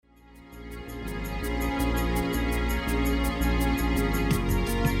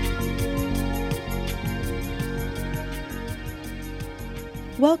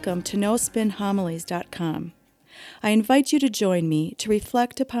Welcome to NoSpinHomilies.com. I invite you to join me to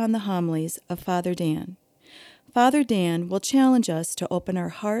reflect upon the homilies of Father Dan. Father Dan will challenge us to open our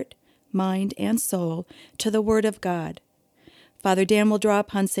heart, mind, and soul to the Word of God. Father Dan will draw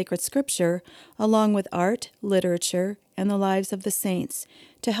upon sacred scripture along with art, literature, and the lives of the saints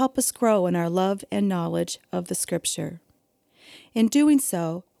to help us grow in our love and knowledge of the scripture. In doing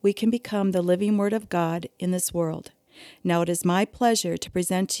so, we can become the living Word of God in this world. Now it is my pleasure to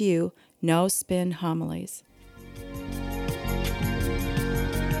present to you No Spin Homilies.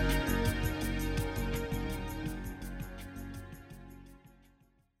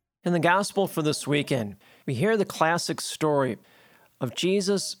 In the Gospel for this weekend, we hear the classic story of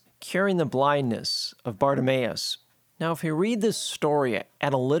Jesus curing the blindness of Bartimaeus. Now, if you read this story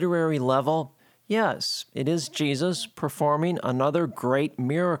at a literary level, yes, it is Jesus performing another great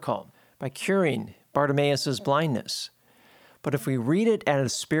miracle by curing Bartimaeus' blindness. But if we read it at a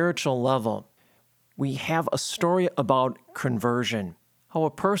spiritual level, we have a story about conversion, how a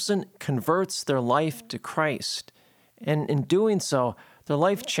person converts their life to Christ, and in doing so, their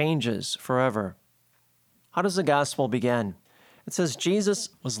life changes forever. How does the gospel begin? It says Jesus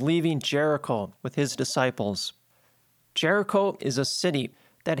was leaving Jericho with his disciples. Jericho is a city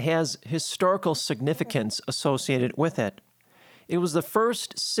that has historical significance associated with it. It was the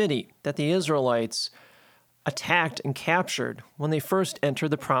first city that the Israelites attacked and captured when they first entered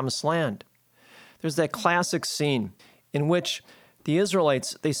the Promised Land. There's that classic scene in which the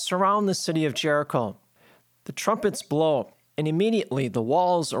Israelites, they surround the city of Jericho. The trumpets blow, and immediately the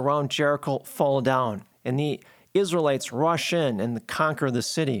walls around Jericho fall down, and the Israelites rush in and conquer the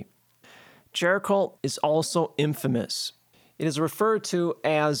city. Jericho is also infamous. It is referred to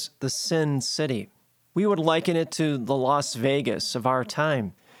as the Sin City. We would liken it to the Las Vegas of our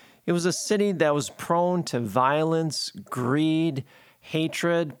time. It was a city that was prone to violence, greed,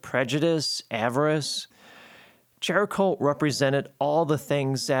 hatred, prejudice, avarice. Jericho represented all the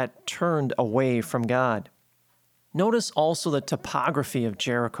things that turned away from God. Notice also the topography of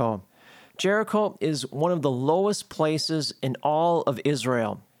Jericho. Jericho is one of the lowest places in all of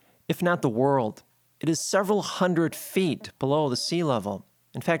Israel, if not the world. It is several hundred feet below the sea level.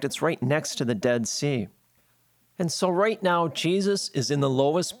 In fact, it's right next to the Dead Sea. And so right now, Jesus is in the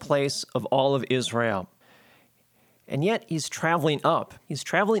lowest place of all of Israel. And yet he's traveling up. He's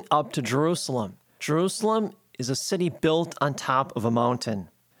traveling up to Jerusalem. Jerusalem is a city built on top of a mountain.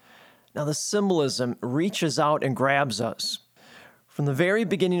 Now, the symbolism reaches out and grabs us. From the very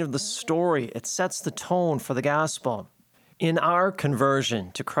beginning of the story, it sets the tone for the gospel. In our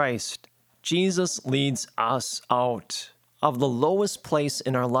conversion to Christ, Jesus leads us out of the lowest place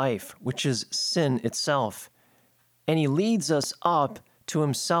in our life, which is sin itself. And he leads us up to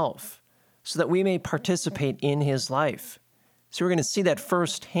himself so that we may participate in his life. So we're going to see that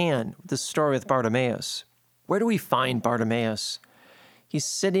firsthand with the story with Bartimaeus. Where do we find Bartimaeus? He's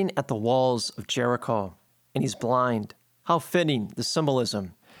sitting at the walls of Jericho, and he's blind. How fitting, the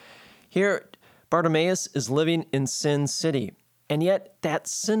symbolism. Here, Bartimaeus is living in Sin City, and yet that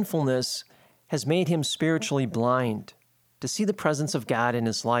sinfulness has made him spiritually blind to see the presence of God in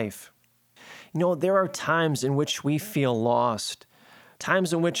his life. You know, there are times in which we feel lost,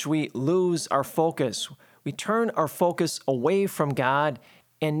 times in which we lose our focus. We turn our focus away from God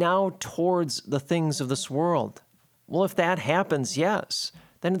and now towards the things of this world. Well, if that happens, yes,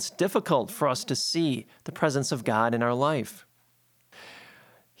 then it's difficult for us to see the presence of God in our life.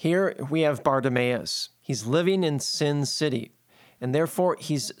 Here we have Bartimaeus. He's living in Sin City, and therefore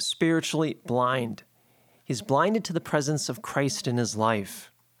he's spiritually blind. He's blinded to the presence of Christ in his life.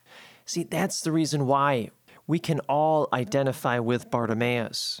 See, that's the reason why we can all identify with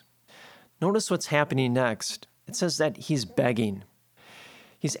Bartimaeus. Notice what's happening next. It says that he's begging.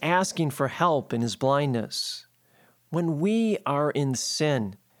 He's asking for help in his blindness. When we are in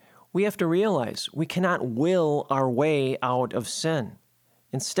sin, we have to realize we cannot will our way out of sin.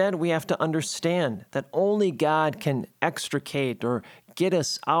 Instead, we have to understand that only God can extricate or get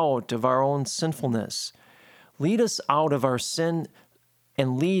us out of our own sinfulness, lead us out of our sin,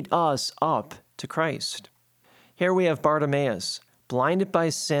 and lead us up to Christ. Here we have Bartimaeus, blinded by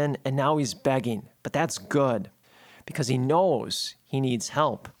sin, and now he's begging. But that's good, because he knows he needs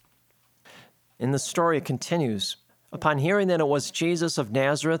help. In the story, it continues. Upon hearing that it was Jesus of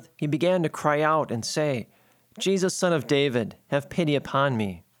Nazareth, he began to cry out and say, "Jesus, Son of David, have pity upon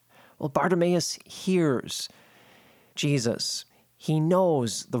me." Well, Bartimaeus hears Jesus. He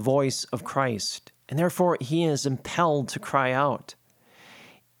knows the voice of Christ, and therefore he is impelled to cry out.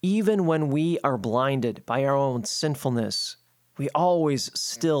 Even when we are blinded by our own sinfulness, we always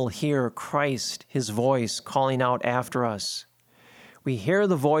still hear Christ, his voice, calling out after us. We hear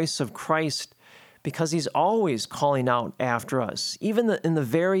the voice of Christ because he's always calling out after us. Even in the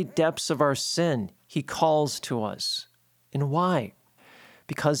very depths of our sin, he calls to us. And why?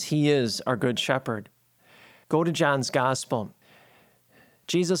 Because he is our good shepherd. Go to John's Gospel.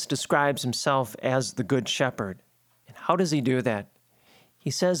 Jesus describes himself as the good shepherd. And how does he do that?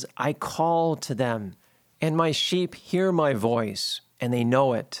 He says, I call to them, and my sheep hear my voice, and they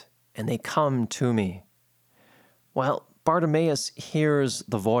know it, and they come to me. Well, Bartimaeus hears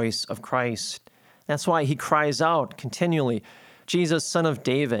the voice of Christ. That's why he cries out continually, Jesus, Son of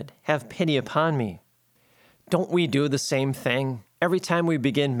David, have pity upon me. Don't we do the same thing every time we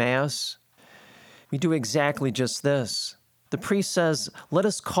begin Mass? We do exactly just this. The priest says, let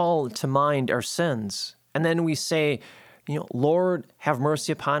us call to mind our sins. And then we say, Lord, have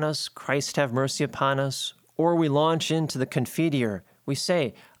mercy upon us. Christ, have mercy upon us. Or we launch into the Confiteor. We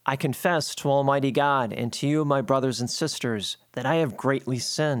say, I confess to Almighty God and to you, my brothers and sisters, that I have greatly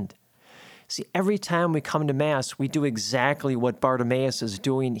sinned. See, every time we come to Mass, we do exactly what Bartimaeus is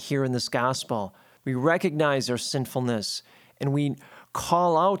doing here in this gospel. We recognize our sinfulness, and we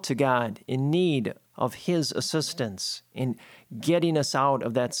call out to God in need of his assistance in getting us out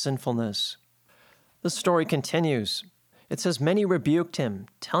of that sinfulness. The story continues. It says, many rebuked him,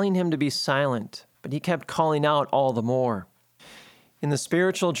 telling him to be silent, but he kept calling out all the more. In the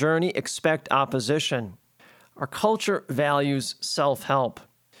spiritual journey, expect opposition. Our culture values self-help.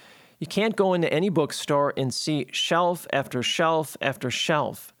 You can't go into any bookstore and see shelf after shelf after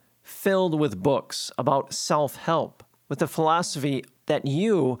shelf filled with books about self-help, with the philosophy that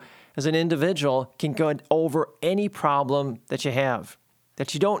you, as an individual, can get over any problem that you have,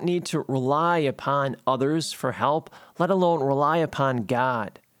 that you don't need to rely upon others for help, let alone rely upon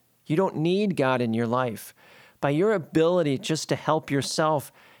God. You don't need God in your life. By your ability just to help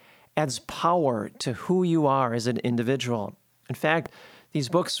yourself adds power to who you are as an individual. In fact, these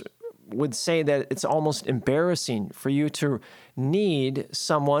books would say that it's almost embarrassing for you to need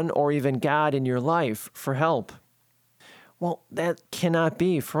someone or even God in your life for help. Well, that cannot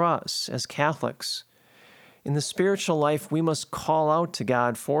be for us as Catholics. In the spiritual life, we must call out to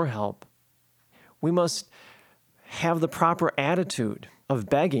God for help. We must have the proper attitude of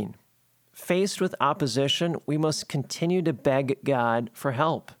begging. Faced with opposition, we must continue to beg God for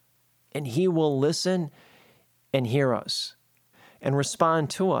help, and he will listen and hear us and respond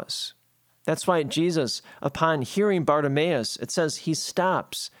to us. That's why Jesus, upon hearing Bartimaeus, it says he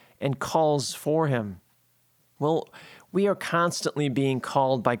stops and calls for him. Well, we are constantly being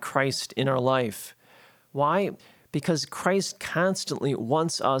called by Christ in our life. Why? Because Christ constantly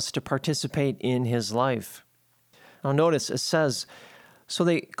wants us to participate in his life. Now notice it says, so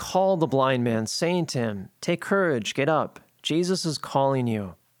they called the blind man, saying to him, take courage, get up. Jesus is calling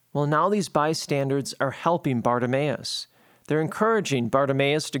you. Well, now these bystanders are helping Bartimaeus. They're encouraging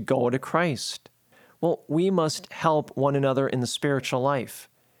Bartimaeus to go to Christ. Well, we must help one another in the spiritual life.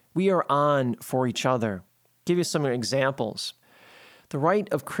 We are on for each other. I'll give you some examples. The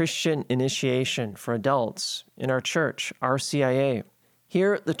rite of Christian initiation for adults in our church, RCIA.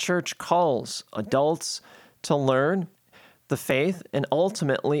 Here, the church calls adults to learn the faith and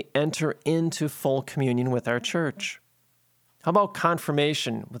ultimately enter into full communion with our church. How about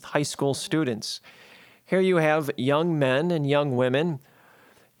confirmation with high school students? Here you have young men and young women,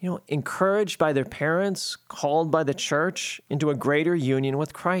 encouraged by their parents, called by the church into a greater union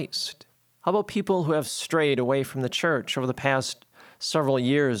with Christ. How about people who have strayed away from the church over the past several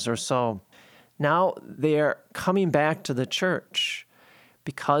years or so? Now they are coming back to the church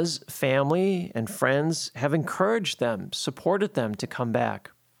because family and friends have encouraged them, supported them to come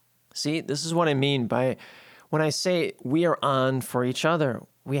back. See, this is what I mean by when I say we are on for each other.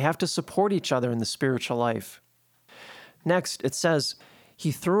 We have to support each other in the spiritual life. Next, it says,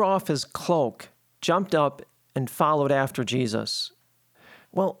 he threw off his cloak, jumped up, and followed after Jesus.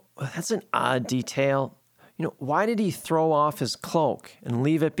 Well, that's an odd detail. Why did he throw off his cloak and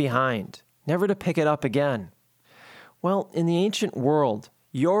leave it behind, never to pick it up again? Well, in the ancient world,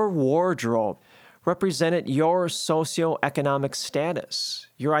 your wardrobe represented your socioeconomic status,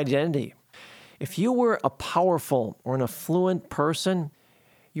 your identity. If you were a powerful or an affluent person,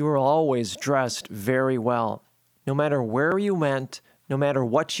 you were always dressed very well. No matter where you went, no matter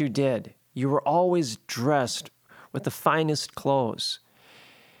what you did, you were always dressed with the finest clothes.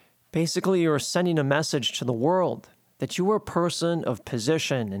 Basically, you were sending a message to the world that you were a person of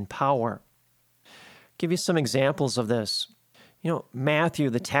position and power. I'll give you some examples of this. Matthew,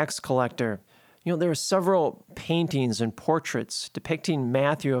 the tax collector. There are several paintings and portraits depicting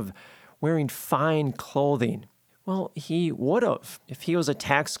Matthew of wearing fine clothing. Well, he would have. If he was a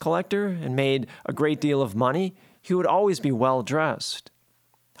tax collector and made a great deal of money, he would always be well-dressed.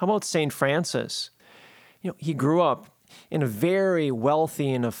 How about St. Francis? He grew up in a very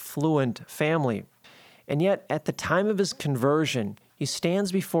wealthy and affluent family. And yet, at the time of his conversion, he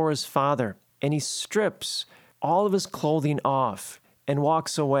stands before his Father and he strips all of his clothing off and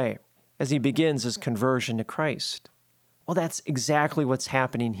walks away as he begins his conversion to Christ. Well, that's exactly what's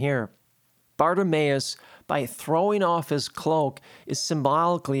happening here. Bartimaeus, by throwing off his cloak, is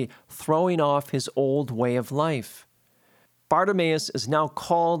symbolically throwing off his old way of life. Bartimaeus is now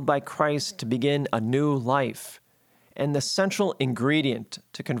called by Christ to begin a new life. And the central ingredient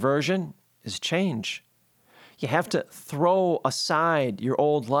to conversion is change. You have to throw aside your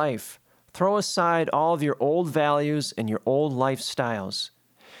old life. Throw aside all of your old values and your old lifestyles.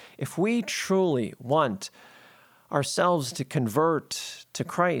 If we truly want ourselves to convert to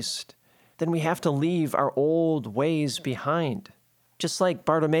Christ, then we have to leave our old ways behind, just like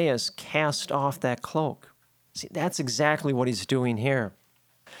Bartimaeus cast off that cloak. See, that's exactly what he's doing here.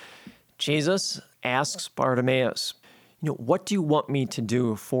 Jesus asks Bartimaeus, what do you want me to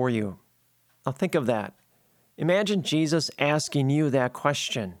do for you? Now think of that. Imagine Jesus asking you that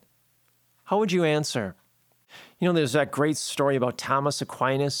question. How would you answer? There's that great story about Thomas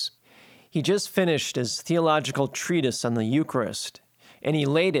Aquinas. He just finished his theological treatise on the Eucharist, and he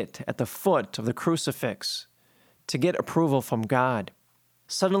laid it at the foot of the crucifix to get approval from God.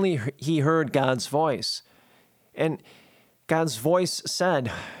 Suddenly, he heard God's voice, and God's voice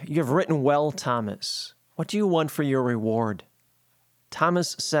said, "You have written well, Thomas. What do you want for your reward?"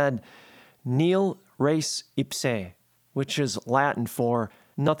 Thomas said, "Nil res ipse," which is Latin for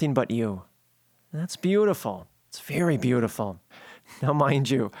nothing but you. And that's beautiful. It's very beautiful. Now, mind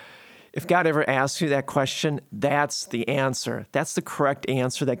you, if God ever asks you that question, that's the answer. That's the correct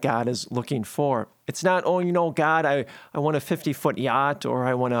answer that God is looking for. It's not, God, I want a 50-foot yacht or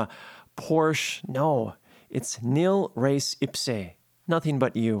I want a Porsche. No, it's nil res ipse, nothing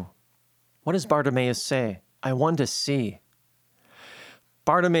but you. What does Bartimaeus say? I want to see.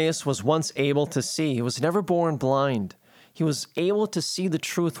 Bartimaeus was once able to see. He was never born blind. He was able to see the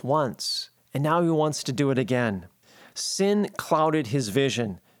truth once, and now he wants to do it again. Sin clouded his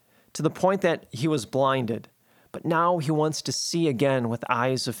vision to the point that he was blinded, but now he wants to see again with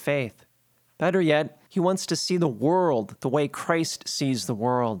eyes of faith. Better yet, he wants to see the world the way Christ sees the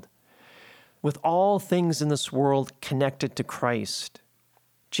world, with all things in this world connected to Christ.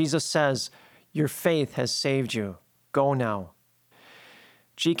 Jesus says, "Your faith has saved you. Go now."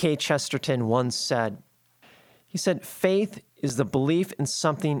 G.K. Chesterton once said, faith is the belief in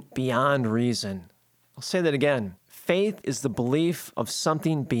something beyond reason. I'll say that again. Faith is the belief of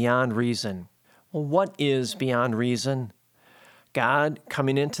something beyond reason. Well, what is beyond reason? God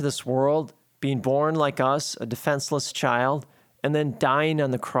coming into this world, being born like us, a defenseless child, and then dying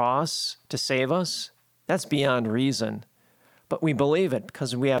on the cross to save us? That's beyond reason. But we believe it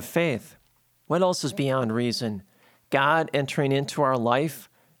because we have faith. What else is beyond reason? God entering into our life,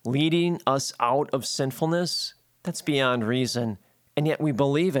 leading us out of sinfulness? That's beyond reason. And yet we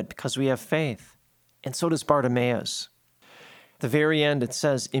believe it because we have faith. And so does Bartimaeus. At the very end, it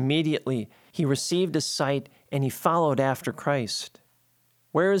says, immediately he received his sight and he followed after Christ.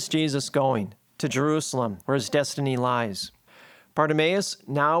 Where is Jesus going? To Jerusalem, where his destiny lies. Bartimaeus,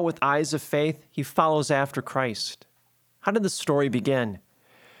 now with eyes of faith, he follows after Christ. How did the story begin?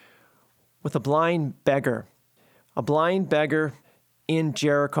 With a blind beggar in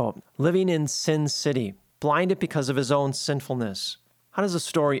Jericho, living in Sin City, blinded because of his own sinfulness. How does the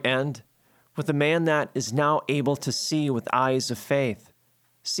story end? With a man that is now able to see with eyes of faith,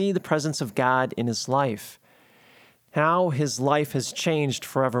 see the presence of God in his life. Now his life has changed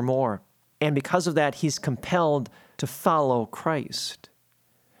forevermore, and because of that, he's compelled to follow Christ.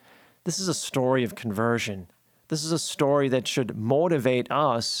 This is a story of conversion. This is a story that should motivate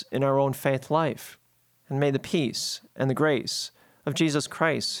us in our own faith life. And may the peace and the grace of Jesus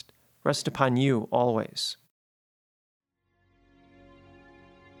Christ rest upon you always.